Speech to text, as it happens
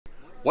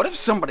What if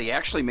somebody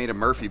actually made a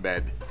Murphy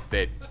bed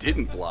that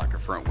didn't block a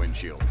front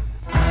windshield?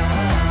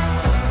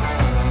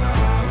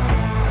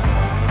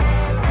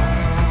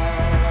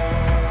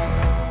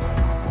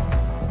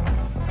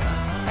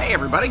 Hey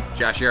everybody,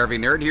 Josh the RV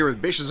Nerd here with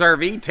Bish's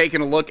RV,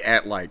 taking a look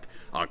at like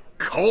a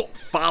cult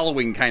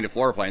following kind of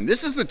floor plan.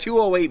 This is the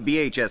 208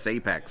 BHS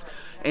Apex,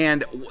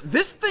 and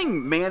this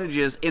thing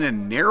manages in a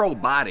narrow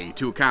body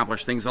to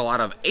accomplish things a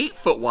lot of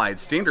 8-foot wide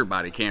standard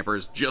body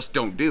campers just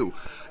don't do.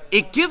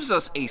 It gives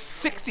us a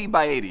 60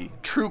 by 80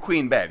 true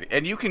queen bed,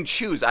 and you can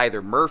choose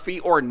either Murphy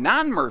or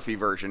non-Murphy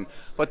version,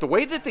 but the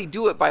way that they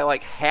do it by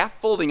like half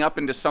folding up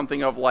into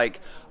something of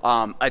like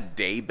a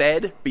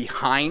daybed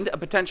behind a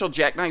potential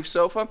jackknife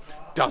sofa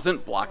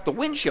doesn't block the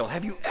windshield.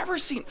 Have you ever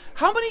seen,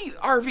 how many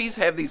RVs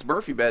have these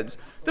Murphy beds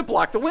that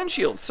block the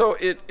windshield? So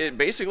it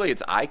basically,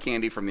 it's eye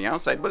candy from the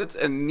outside, but it's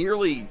a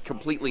nearly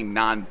completely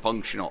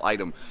non-functional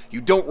item.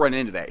 You don't run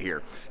into that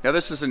here. Now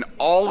this is an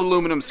all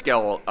aluminum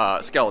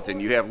skeleton.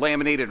 You have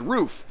laminated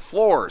roof,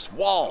 floors,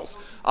 walls.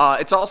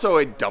 It's also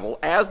a double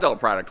Asdel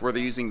product where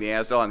they're using the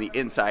Asdel on the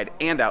inside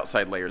and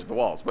outside layers of the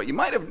walls. But you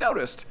might have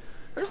noticed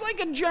there's like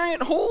a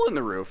giant hole in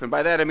the roof, and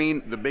by that I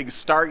mean the big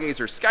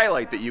Stargazer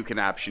Skylight that you can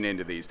option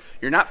into these.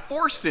 You're not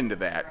forced into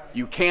that.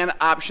 You can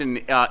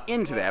option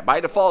into that. By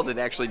default, it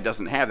actually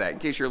doesn't have that, in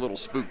case you're a little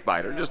spooked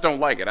by it or just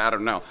don't like it. I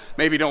don't know.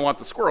 Maybe you don't want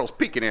the squirrels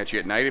peeking at you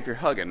at night if you're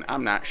hugging.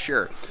 I'm not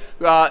sure.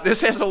 This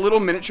has a little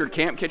miniature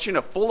camp kitchen,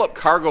 a full-up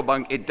cargo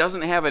bunk. It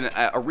doesn't have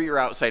a rear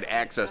outside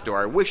access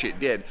door. I wish it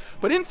did.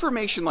 But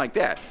information like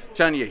that,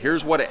 telling you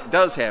here's what it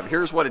does have,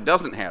 here's what it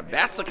doesn't have.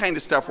 That's the kind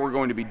of stuff we're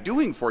going to be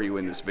doing for you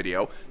in this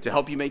video to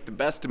help you make the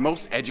best and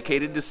most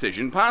educated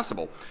decision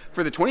possible.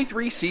 For the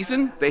 23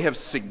 season, they have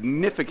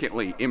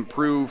significantly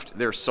improved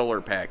their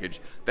solar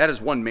package. That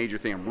is one major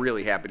thing I'm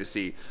really happy to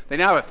see. They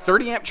now have a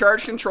 30 amp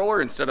charge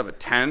controller instead of a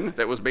 10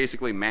 that was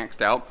basically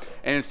maxed out,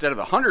 and instead of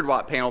a 100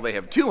 watt panel, they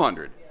have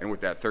 200. And with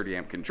that 30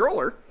 amp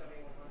controller,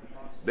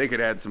 they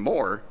could add some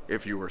more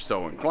if you were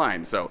so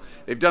inclined. So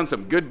they've done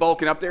some good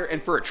bulking up there,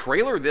 and for a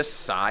trailer this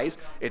size,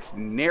 it's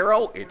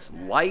narrow, it's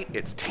light,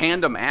 it's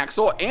tandem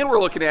axle, and we're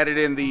looking at it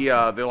in the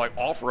like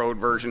off-road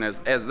version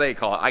as they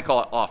call it. I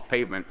call it off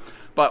pavement.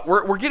 But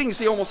we're getting to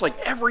see almost like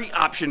every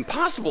option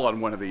possible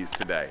on one of these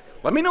today.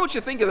 Let me know what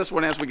you think of this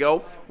one as we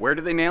go. Where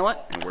did they nail it,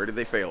 and where did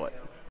they fail it?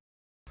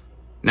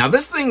 Now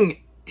this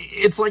thing,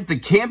 it's like the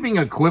camping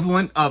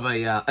equivalent of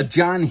a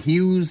John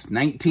Hughes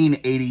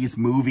 1980s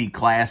movie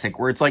classic,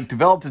 where it's like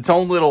developed its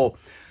own little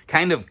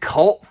kind of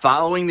cult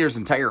following. There's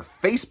entire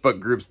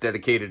Facebook groups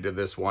dedicated to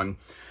this one.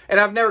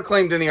 And I've never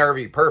claimed any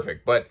RV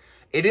perfect, but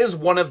it is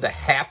one of the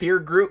happier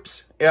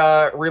groups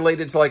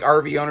related to like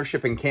RV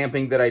ownership and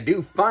camping that I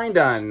do find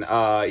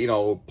on, you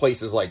know,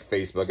 places like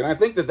Facebook. And I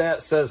think that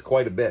that says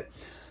quite a bit.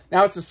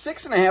 Now it's a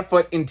 6.5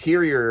 foot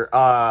interior,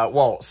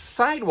 well,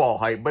 sidewall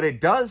height, but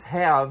it does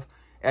have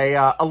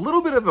a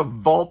little bit of a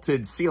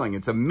vaulted ceiling.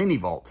 It's a mini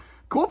vault.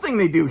 Cool thing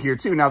they do here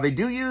too. Now they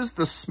do use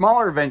the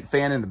smaller vent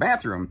fan in the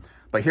bathroom,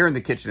 but here in the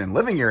kitchen and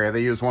living area,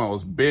 they use one of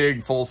those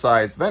big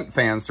full-size vent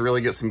fans to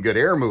really get some good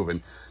air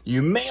moving.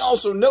 You may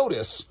also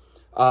notice,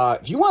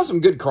 if you want some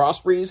good cross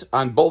breeze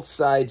on both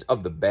sides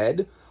of the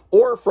bed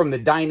or from the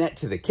dinette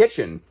to the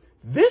kitchen,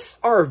 this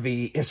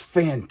RV is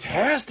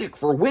fantastic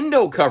for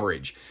window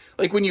coverage.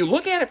 Like when you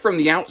look at it from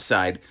the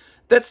outside,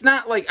 that's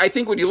not like, I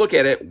think when you look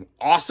at it,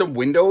 awesome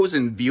windows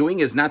and viewing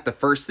is not the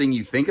first thing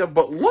you think of,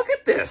 but look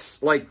at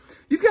this. Like,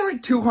 you've got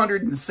like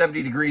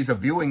 270 degrees of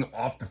viewing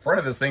off the front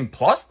of this thing,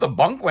 plus the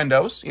bunk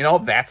windows, you know,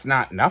 that's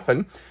not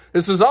nothing.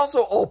 This is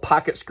also all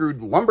pocket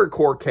screwed lumber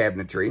core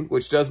cabinetry,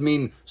 which does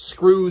mean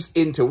screws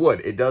into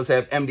wood. It does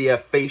have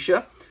MDF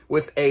fascia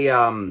with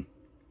a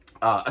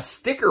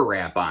sticker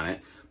wrap on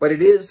it, but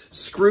it is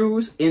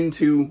screws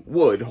into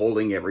wood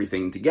holding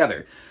everything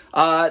together.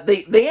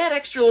 They add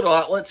extra little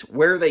outlets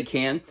where they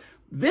can.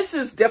 This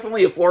is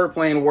definitely a floor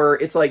plan where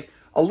it's like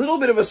a little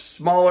bit of a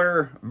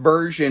smaller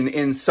version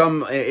in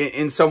some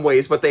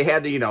ways, but they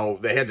had to, you know,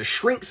 they had to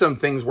shrink some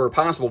things where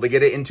possible to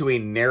get it into a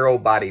narrow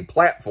body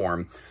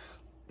platform.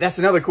 That's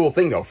another cool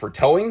thing though, for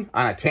towing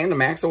on a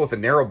tandem axle with a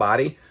narrow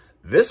body.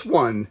 This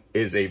one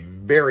is a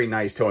very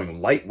nice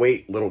towing,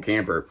 lightweight little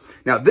camper.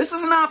 Now this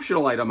is an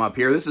optional item up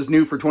here. This is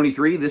new for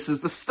 23. This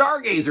is the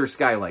Stargazer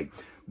Skylight.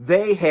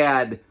 They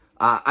had,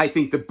 I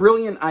think, the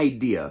brilliant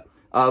idea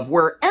of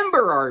where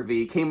Ember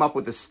RV came up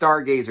with the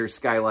Stargazer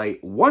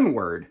Skylight, one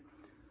word,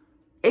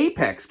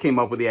 Apex came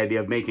up with the idea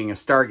of making a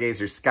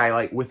Stargazer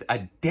Skylight with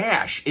a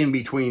dash in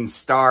between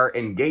star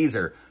and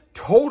gazer.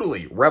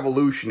 Totally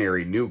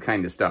revolutionary new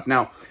kind of stuff.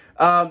 Now,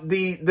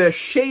 the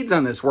shades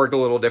on this work a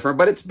little different,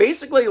 but it's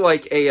basically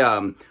like a,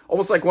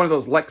 almost like one of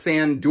those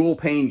Lexan dual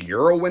pane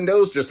Euro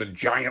windows, just a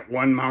giant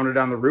one mounted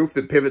on the roof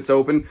that pivots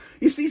open.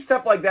 You see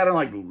stuff like that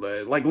on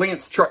like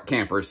Lance truck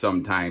campers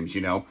sometimes,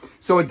 you know.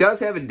 So it does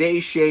have a day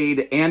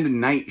shade and a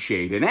night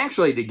shade. And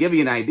actually, to give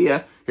you an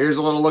idea, here's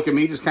a little look at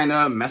me just kind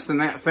of messing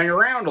that thing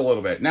around a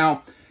little bit.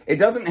 Now, it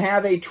doesn't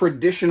have a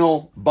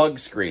traditional bug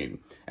screen.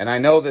 And I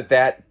know that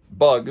that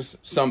bugs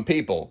some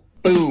people.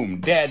 Boom,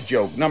 dad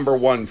joke number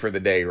 1 for the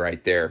day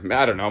right there.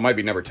 I don't know, it might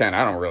be number 10.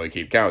 I don't really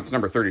keep count. It's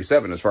number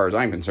 37 as far as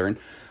I'm concerned.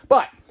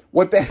 But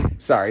what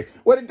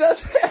it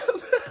does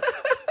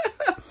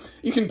have,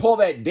 you can pull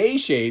that day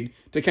shade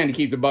to kind of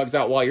keep the bugs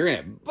out while you're in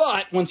it.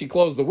 But once you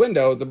close the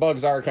window, the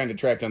bugs are kind of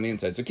trapped on the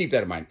inside. So keep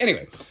that in mind.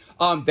 Anyway,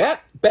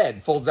 that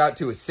bed folds out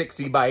to a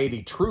 60 by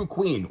 80 true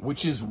queen,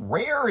 which is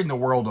rare in the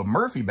world of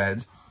Murphy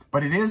beds,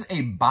 but it is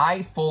a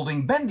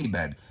bi-folding bendy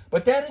bed.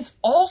 But that is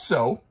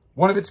also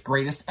one of its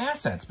greatest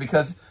assets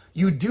because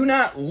you do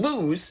not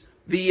lose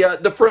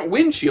the front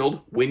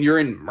windshield when you're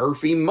in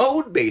Murphy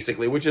mode,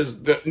 basically, which is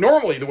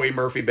normally the way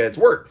Murphy beds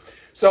work.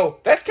 So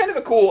that's kind of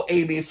a cool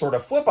A-B sort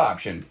of flip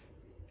option.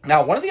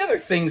 Now, one of the other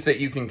things that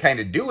you can kind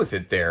of do with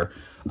it there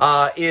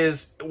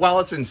is while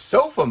it's in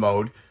sofa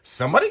mode,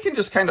 somebody can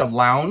just kind of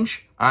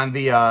lounge on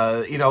the,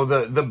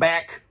 the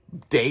back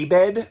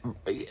daybed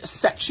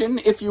section,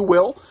 if you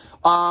will.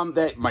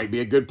 That might be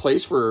a good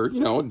place for,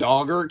 a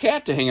dog or a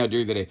cat to hang out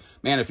during the day.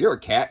 Man, if you're a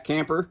cat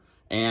camper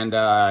and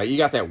you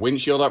got that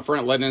windshield up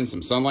front letting in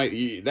some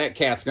sunlight, that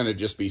cat's going to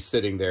just be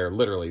sitting there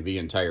literally the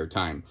entire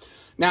time.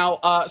 Now,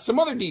 some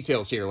other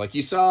details here. Like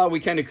you saw, we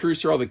kind of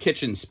cruised through all the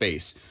kitchen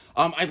space.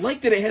 I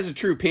like that it has a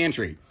true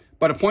pantry,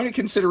 but a point of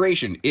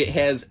consideration, it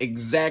has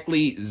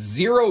exactly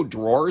 0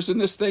 drawers in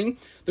this thing.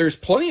 There's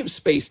plenty of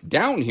space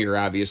down here,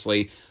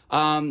 obviously,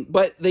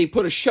 but they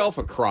put a shelf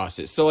across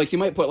it. So, like, you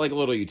might put, like, a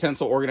little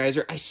utensil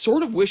organizer. I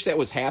sort of wish that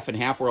was half and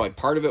half, where, like,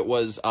 part of it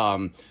was,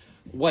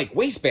 like,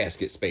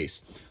 wastebasket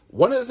space.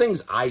 One of the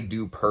things I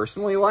do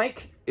personally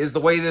like is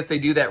the way that they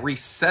do that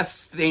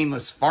recessed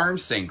stainless farm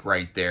sink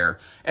right there,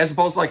 as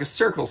opposed to like a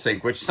circle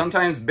sink, which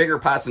sometimes bigger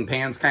pots and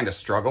pans kind of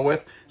struggle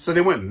with. So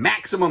they went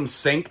maximum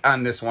sink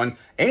on this one.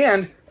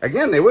 And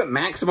again, they went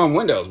maximum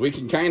windows. We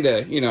can kind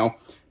of,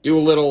 do a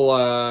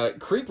little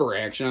creeper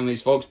action on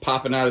these folks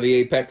popping out of the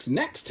apex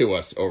next to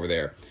us over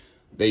there.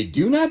 They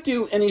do not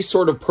do any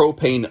sort of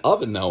propane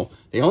oven, though.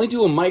 They only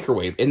do a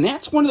microwave. And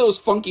that's one of those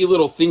funky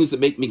little things that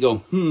make me go,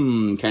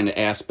 kind of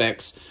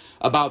aspects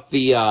about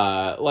the,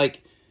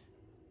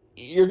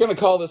 you're going to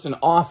call this an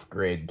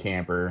off-grid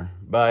camper,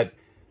 but,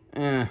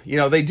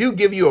 they do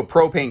give you a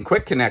propane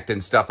quick connect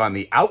and stuff on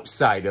the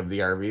outside of the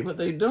RV, but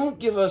they don't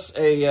give us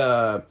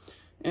a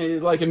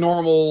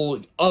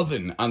normal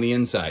oven on the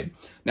inside.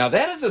 Now,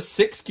 that is a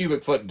 6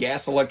 cubic foot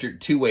gas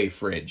electric 2-way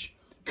fridge.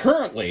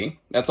 Currently,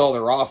 that's all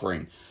they're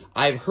offering.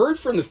 I've heard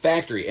from the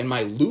factory, and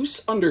my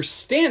loose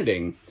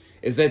understanding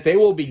is that they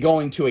will be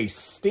going to a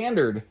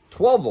standard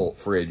 12-volt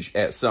fridge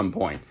at some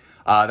point.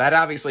 That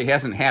obviously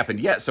hasn't happened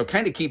yet, so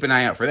kind of keep an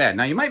eye out for that.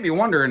 Now, you might be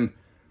wondering,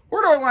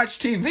 where do I watch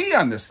TV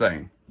on this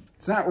thing?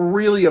 It's not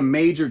really a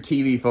major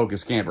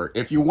TV-focused camper.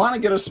 If you want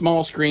to get a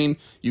small screen,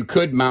 you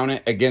could mount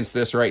it against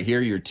this right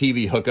here. Your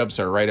TV hookups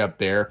are right up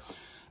there.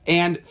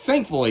 And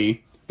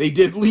thankfully, they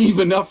did leave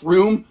enough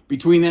room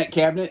between that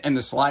cabinet and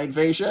the slide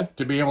fascia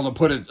to be able to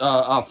put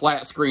a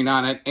flat screen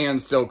on it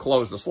and still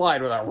close the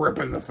slide without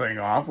ripping the thing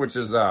off, which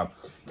is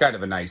kind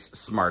of a nice,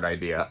 smart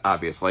idea,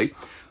 obviously.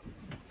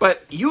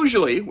 But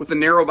usually, with a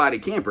narrow-body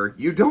camper,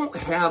 you don't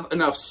have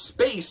enough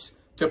space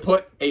to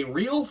put a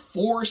real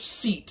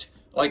 4-seat,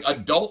 like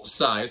adult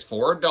size,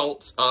 4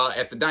 adults,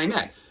 at the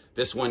dinette.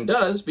 This one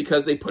does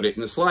because they put it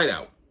in the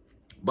slide-out.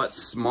 But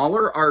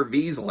smaller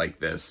RVs like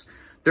this,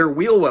 their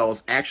wheel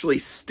wells actually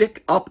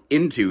stick up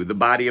into the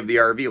body of the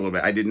RV a little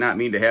bit. I did not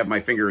mean to have my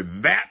finger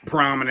that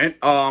prominent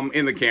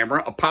in the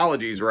camera.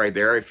 Apologies right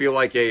there. I feel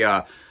like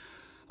a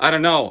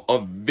visual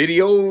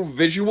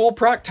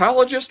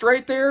proctologist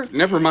right there.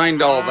 Never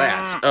mind all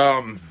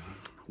that.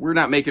 We're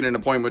not making an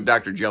appointment with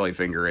Dr.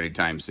 Jellyfinger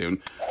anytime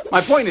soon. My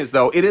point is,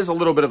 though, it is a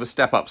little bit of a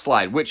step-up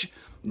slide, which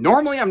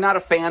normally I'm not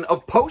a fan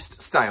of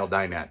post-style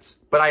dinettes,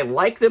 but I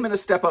like them in a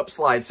step-up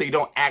slide so you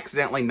don't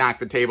accidentally knock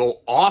the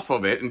table off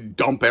of it and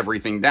dump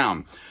everything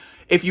down.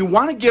 If you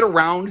want to get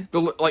around,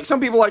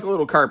 some people like a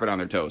little carpet on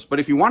their toes, but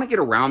if you want to get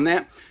around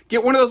that,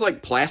 get one of those,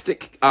 like,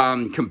 plastic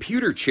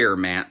computer chair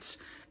mats.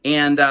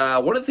 And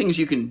one of the things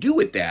you can do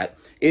with that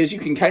is you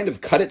can kind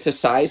of cut it to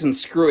size and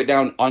screw it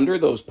down under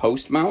those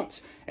post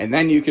mounts, and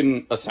then you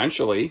can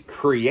essentially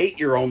create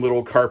your own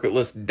little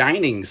carpetless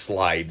dining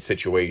slide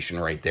situation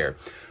right there.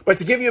 But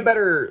to give you a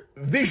better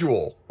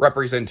visual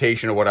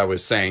representation of what I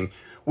was saying,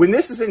 when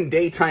this is in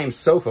daytime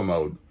sofa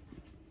mode,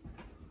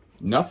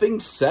 nothing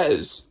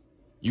says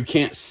you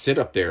can't sit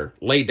up there,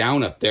 lay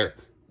down up there,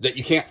 that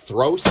you can't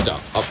throw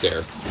stuff up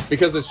there,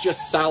 because it's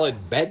just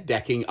solid bed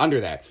decking under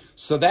that.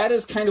 So that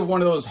is kind of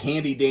one of those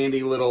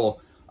handy-dandy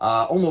little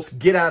almost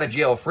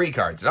get-out-of-jail-free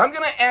cards. And I'm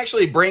going to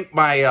actually break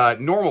my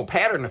normal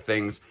pattern of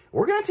things.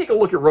 We're going to take a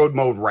look at road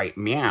mode right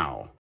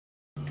meow.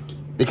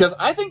 Because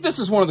I think this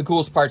is one of the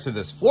coolest parts of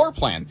this floor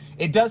plan.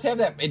 It does have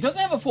that. It doesn't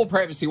have a full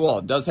privacy wall.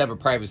 It does have a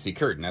privacy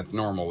curtain. That's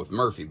normal with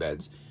Murphy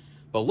beds.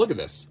 But look at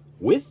this.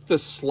 With the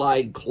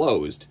slide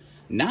closed,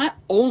 not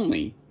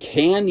only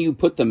can you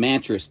put the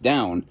mattress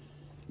down,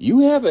 you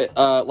have it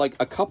like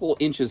a couple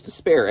inches to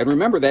spare. And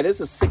remember, that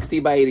is a 60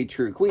 by 80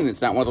 true queen.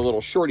 It's not one of the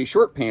little shorty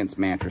short pants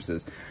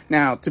mattresses.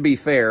 Now, to be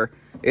fair,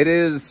 it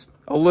is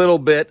a little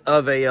bit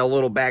of a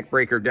little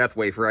backbreaker death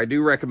wafer, I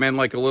do recommend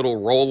like a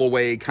little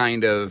rollaway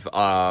kind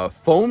of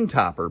foam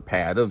topper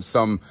pad of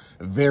some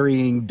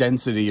varying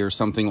density or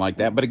something like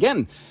that. But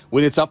again,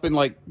 when it's up in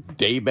like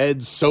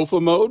daybed sofa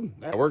mode,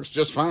 that works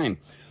just fine.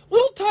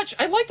 Little touch,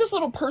 I like this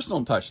little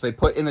personal touch they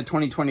put in the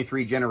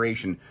 2023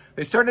 generation.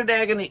 They started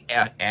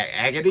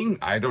adding,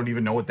 I don't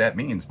even know what that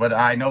means, but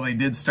I know they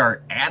did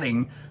start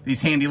adding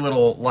these handy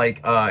little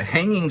like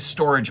hanging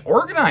storage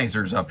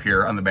organizers up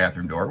here on the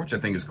bathroom door, which I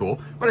think is cool,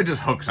 but it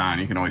just hooks on.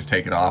 You can always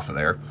take it off of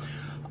there.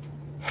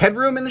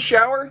 Headroom in the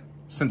shower,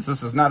 since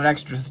this is not an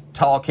extra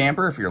tall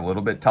camper, if you're a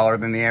little bit taller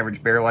than the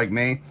average bear like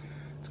me,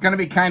 it's gonna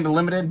be kind of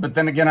limited, but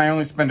then again, I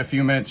only spend a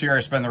few minutes here. I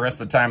spend the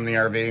rest of the time in the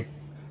RV.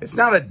 It's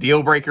not a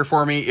deal breaker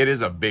for me. It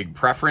is a big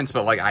preference,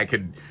 but like I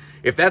could,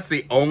 if that's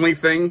the only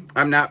thing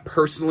I'm not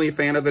personally a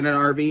fan of in an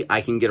RV,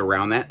 I can get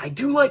around that. I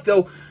do like,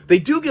 though, they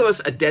do give us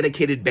a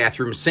dedicated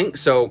bathroom sink.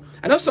 So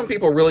I know some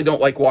people really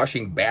don't like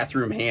washing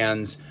bathroom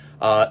hands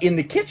in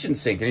the kitchen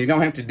sink, and you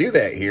don't have to do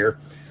that here.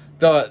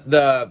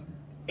 The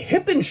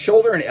hip and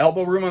shoulder and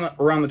elbow room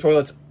around the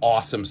toilet's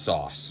awesome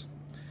sauce.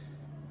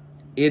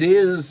 It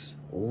is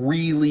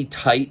really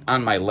tight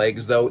on my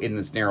legs, though, in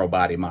this narrow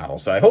body model.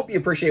 So I hope you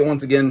appreciate,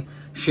 once again,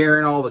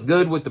 sharing all the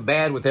good with the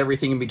bad, with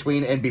everything in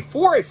between. And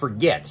before I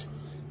forget,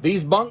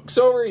 these bunks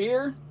over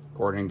here,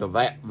 according to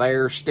that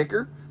there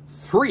sticker,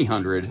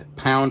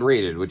 300-pound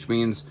rated, which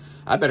means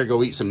I better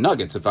go eat some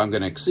nuggets if I'm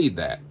going to exceed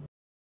that.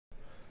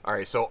 All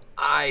right, so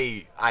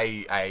I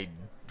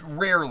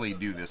rarely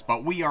do this,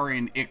 but we are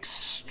in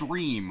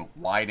extreme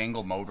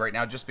wide-angle mode right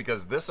now just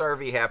because this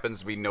RV happens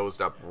to be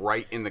nosed up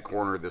right in the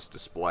corner of this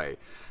display.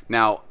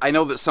 Now, I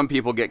know that some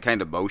people get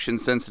kind of motion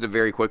sensitive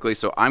very quickly,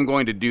 so I'm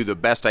going to do the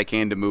best I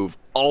can to move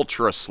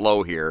ultra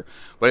slow here,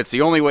 but it's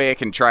the only way I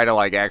can try to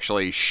like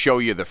actually show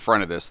you the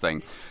front of this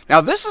thing. Now,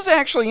 this is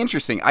actually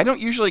interesting. I don't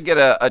usually get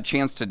a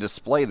chance to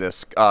display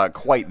this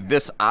quite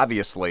this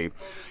obviously.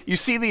 You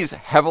see these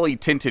heavily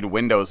tinted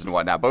windows and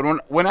whatnot, but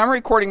when I'm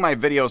recording my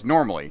videos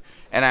normally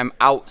and I'm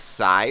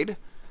outside,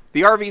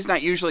 the RV is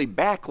not usually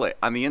backlit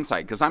on the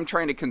inside because I'm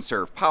trying to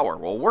conserve power.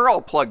 Well, we're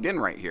all plugged in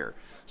right here.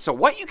 So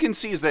what you can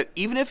see is that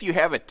even if you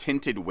have a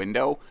tinted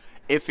window,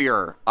 if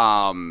you're,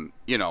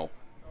 you know,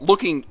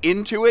 looking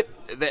into it,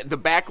 the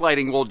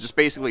backlighting will just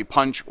basically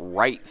punch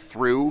right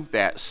through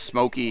that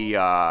smoky,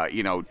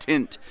 you know,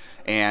 tint,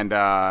 and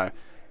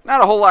not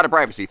a whole lot of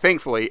privacy.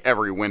 Thankfully,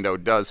 every window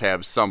does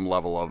have some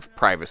level of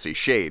privacy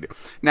shade.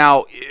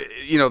 Now,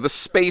 you know, the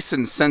space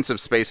and sense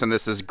of space on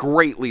this is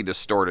greatly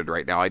distorted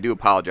right now. I do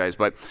apologize,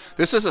 but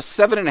this is a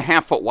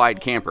 7.5-foot wide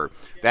camper.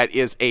 That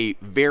is a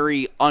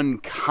very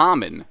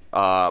uncommon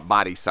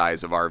body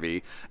size of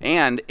RV,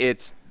 and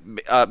it's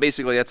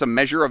basically that's a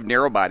measure of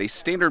narrow body.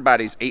 Standard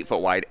body's 8 foot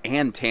wide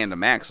and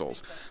tandem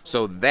axles,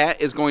 so that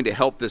is going to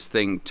help this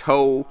thing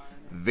tow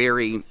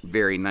very,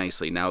 very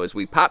nicely. Now, as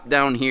we pop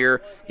down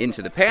here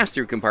into the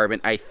pass-through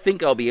compartment, I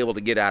think I'll be able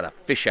to get out a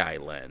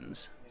fisheye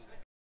lens.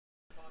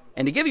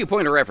 And to give you a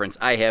point of reference,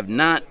 I have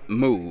not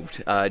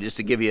moved, just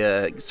to give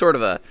you sort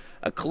of a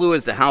clue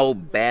as to how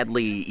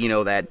badly, you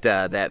know, that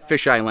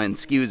fisheye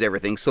lens skews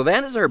everything. So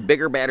that is our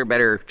bigger, badder,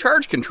 better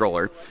charge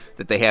controller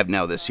that they have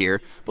now this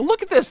year. But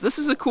look at this. This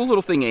is a cool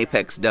little thing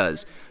Apex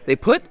does. They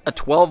put a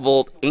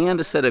 12-volt and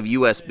a set of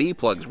USB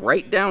plugs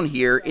right down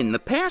here in the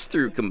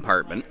pass-through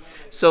compartment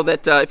so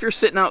that if you're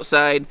sitting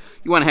outside,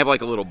 you want to have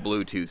like a little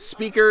Bluetooth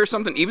speaker or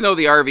something. Even though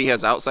the RV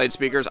has outside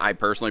speakers, I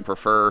personally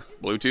prefer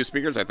Bluetooth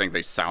speakers. I think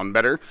they sound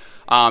better.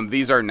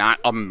 These are not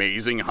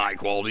amazing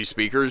high-quality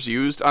speakers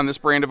used on this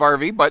brand of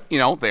RV, but, you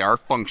know, they are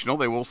functional.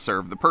 They will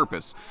serve the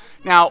purpose.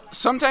 Now,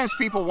 sometimes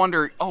people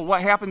wonder, oh,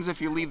 what happens if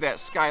you leave that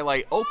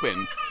skylight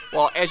open?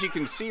 Well, as you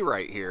can see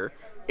right here,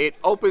 it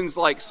opens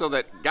like so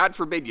that, God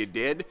forbid you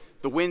did,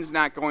 the wind's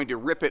not going to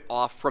rip it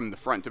off from the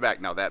front to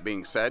back. Now, that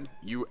being said,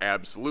 you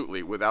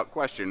absolutely, without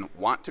question,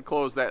 want to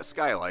close that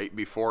skylight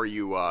before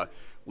you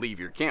leave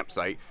your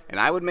campsite, and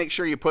I would make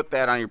sure you put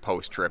that on your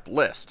post-trip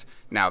list.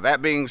 Now,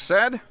 that being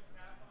said,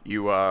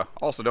 you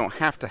also don't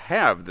have to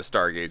have the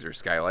Stargazer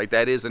skylight.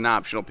 That is an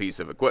optional piece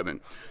of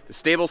equipment. The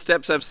stable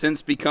steps have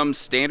since become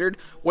standard.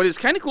 What is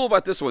kind of cool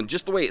about this one,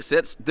 just the way it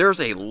sits, there's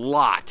a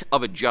lot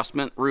of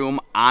adjustment room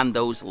on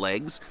those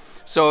legs.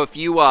 So if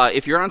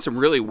you're on some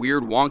really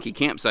weird, wonky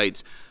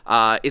campsites,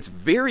 it's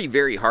very,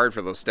 very hard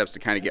for those steps to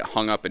kind of get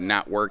hung up and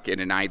not work in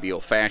an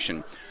ideal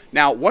fashion.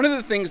 Now, one of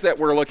the things that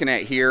we're looking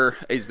at here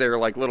is their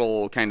like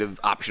little kind of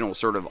optional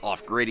sort of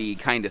off-griddy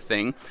kind of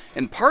thing,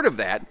 and part of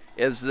that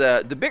is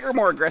the bigger,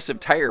 more aggressive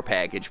tire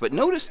package. But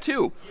notice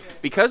too,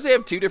 because they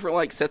have two different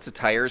like sets of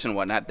tires and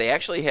whatnot, they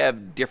actually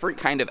have different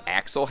kind of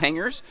axle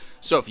hangers.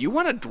 So if you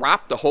want to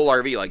drop the whole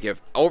RV, like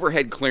if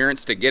overhead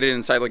clearance to get it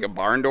inside like a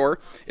barn door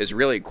is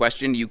really a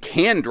question, you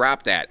can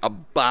drop that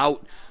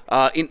about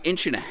an 1.5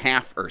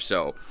 inches or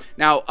so.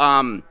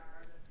 Now,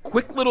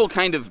 quick little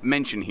kind of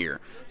mention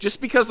here.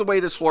 Just because the way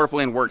this floor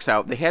plan works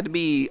out, they had to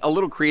be a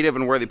little creative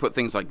in where they put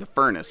things like the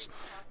furnace.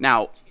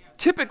 Now,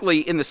 typically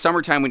in the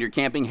summertime when you're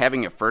camping,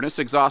 having a furnace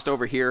exhaust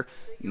over here,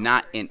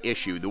 not an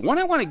issue. The one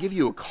I want to give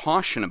you a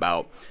caution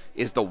about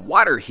is the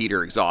water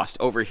heater exhaust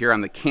over here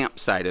on the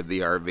campsite of the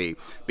RV.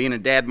 Being a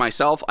dad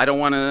myself, I don't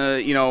want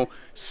to, you know,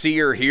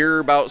 see or hear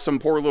about some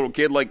poor little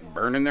kid like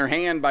burning their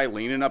hand by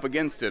leaning up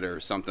against it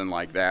or something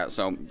like that.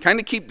 So kind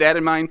of keep that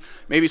in mind.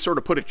 Maybe sort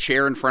of put a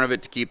chair in front of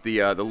it to keep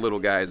the little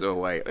guys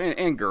away,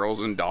 and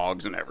girls and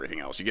dogs and everything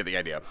else. You get the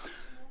idea.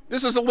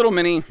 This is a little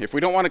mini, if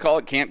we don't want to call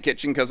it camp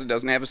kitchen because it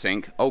doesn't have a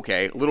sink,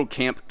 okay, little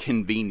camp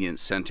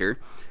convenience center.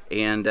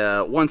 And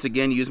once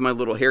again, use my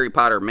little Harry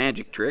Potter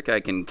magic trick.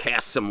 I can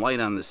cast some light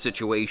on the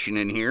situation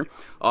in here.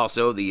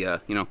 Also, the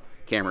you know,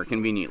 camera,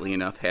 conveniently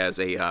enough, has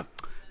a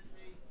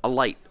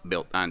light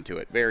built onto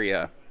it. Very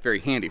very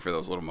handy for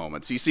those little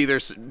moments. You see,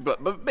 there's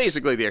but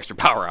basically the extra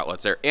power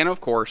outlets there. And of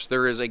course,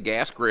 there is a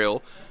gas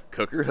grill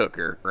cooker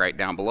hooker right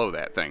down below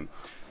that thing.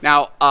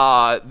 Now,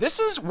 this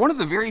is one of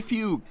the very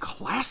few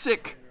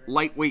classic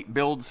lightweight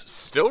builds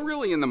still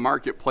really in the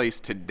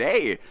marketplace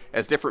today,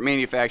 as different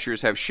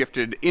manufacturers have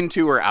shifted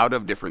into or out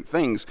of different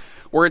things,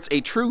 where it's a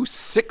true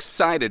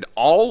six-sided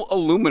all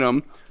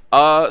aluminum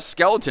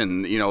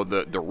skeleton. You know,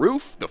 the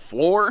roof, the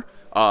floor,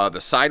 the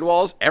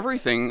sidewalls,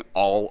 everything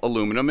all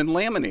aluminum and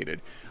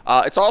laminated.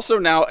 It's also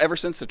now, ever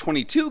since the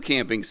 22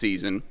 camping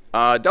season,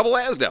 double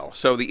Asdel,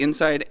 so the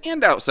inside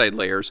and outside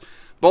layers,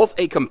 both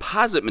a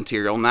composite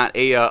material, not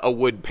a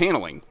wood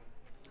paneling.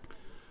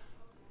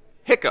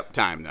 Hiccup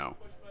time though.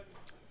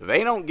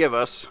 They don't give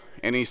us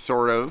any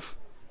sort of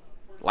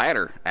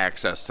ladder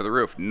access to the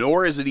roof,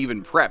 nor is it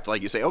even prepped.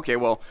 Like you say, okay,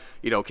 well,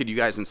 you know, could you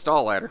guys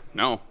install a ladder?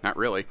 No, not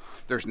really.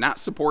 There's not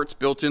supports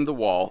built into the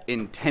wall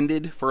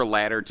intended for a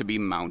ladder to be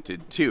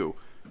mounted to.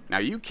 Now,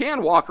 you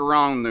can walk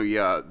around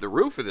the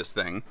roof of this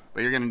thing,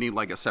 but you're going to need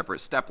like a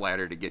separate step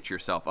ladder to get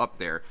yourself up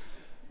there,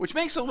 which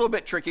makes it a little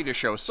bit tricky to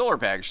show solar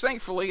package.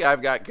 Thankfully,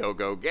 I've got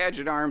Go-Go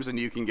gadget arms, and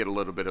you can get a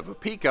little bit of a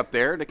peek up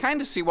there to kind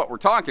of see what we're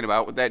talking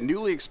about with that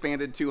newly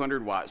expanded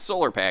 200-watt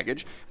solar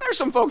package. There's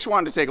some folks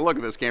wanting to take a look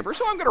at this camper,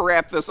 so I'm going to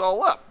wrap this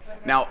all up.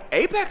 Now,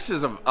 Apex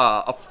is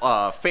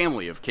a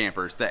family of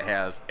campers that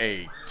has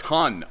a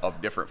ton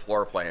of different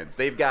floor plans.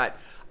 They've got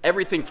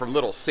everything from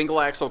little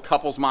single-axle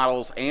couples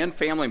models and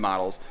family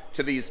models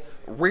to these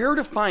rare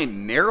to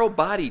find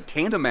narrow-body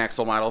tandem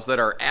axle models that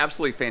are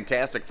absolutely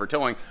fantastic for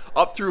towing,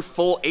 up through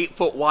full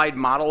 8-foot wide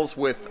models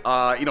with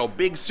you know,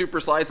 big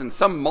super slides, and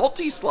some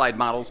multi-slide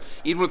models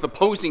even with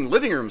opposing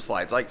living room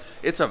slides. Like,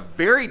 it's a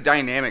very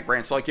dynamic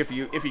brand. So like, if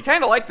you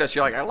kind of like this,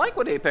 you're like, I like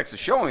what Apex is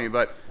showing me,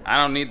 but I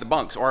don't need the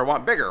bunks, or I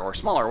want bigger or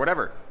smaller or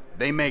whatever.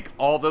 They make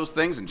all those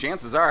things, and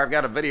chances are I've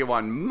got a video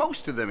on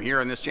most of them here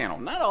on this channel.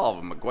 Not all of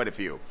them, but quite a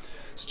few.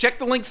 So check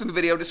the links in the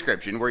video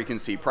description where you can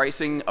see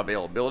pricing,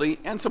 availability,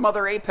 and some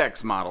other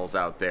Apex models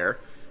out there.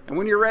 And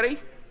when you're ready,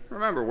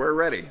 remember, we're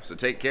ready. So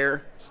take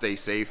care, stay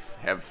safe,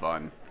 have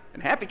fun,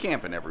 and happy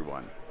camping,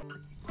 everyone.